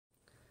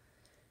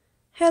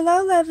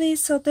Hello, lovely.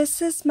 So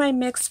this is my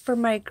mix for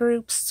my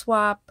group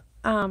swap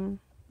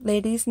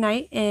ladies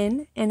night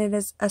in, and it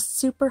is a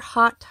super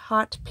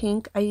hot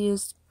pink. I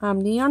used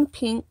neon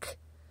pink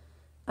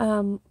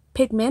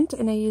pigment,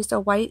 and I used a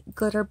white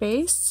glitter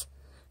base,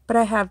 but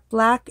I have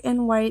black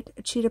and white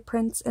cheetah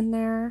prints in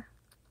there,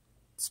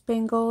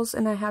 spangles,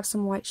 and I have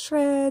some white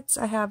shreds.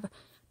 I have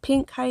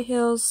pink high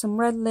heels, some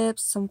red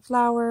lips, some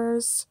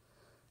flowers.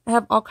 I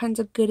have all kinds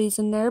of goodies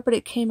in there, but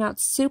it came out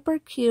super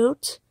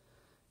cute.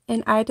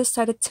 And I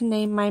decided to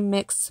name my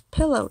mix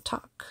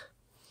PillowTalk.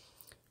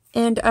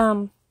 And,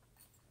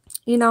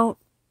 you know,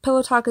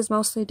 PillowTalk is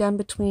mostly done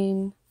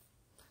between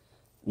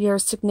your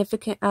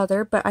significant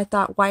other, but I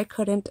thought, why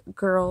couldn't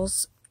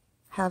girls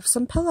have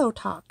some pillow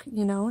talk,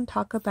 you know, and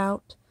talk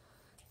about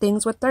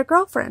things with their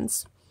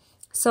girlfriends?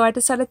 So I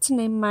decided to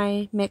name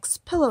my mix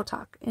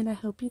PillowTalk, and I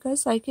hope you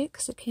guys like it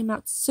because it came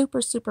out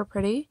super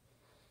pretty,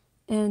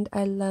 and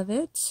I love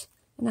it,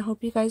 and I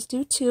hope you guys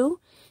do too.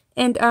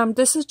 And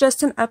this is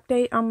just an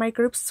update on my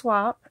group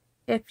swap.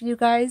 If you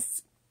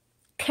guys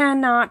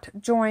cannot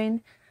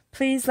join,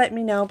 please let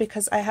me know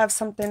because I have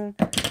something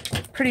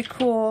pretty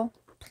cool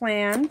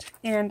planned,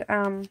 and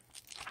I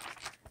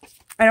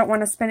don't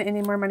want to spend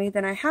any more money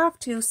than I have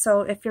to.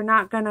 So if you're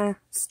not gonna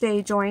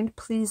stay joined,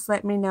 please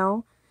let me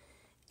know.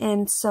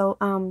 And so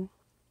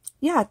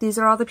yeah, these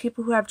are all the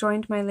people who have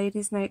joined my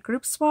ladies night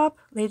group swap,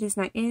 ladies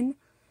night in.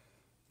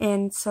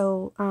 And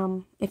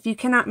so if you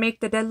cannot make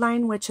the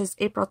deadline, which is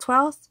April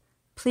 12th,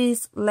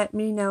 please let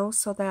me know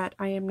so that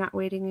I am not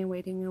waiting and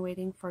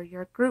waiting for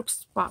your group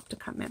swap to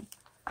come in.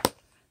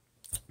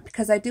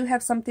 Because I do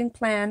have something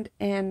planned,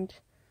 and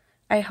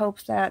I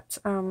hope that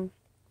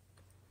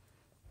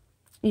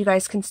you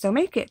guys can still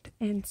make it.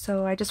 And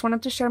so I just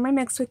wanted to share my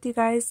mix with you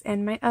guys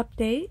and my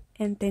update.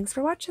 And thanks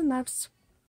for watching, loves.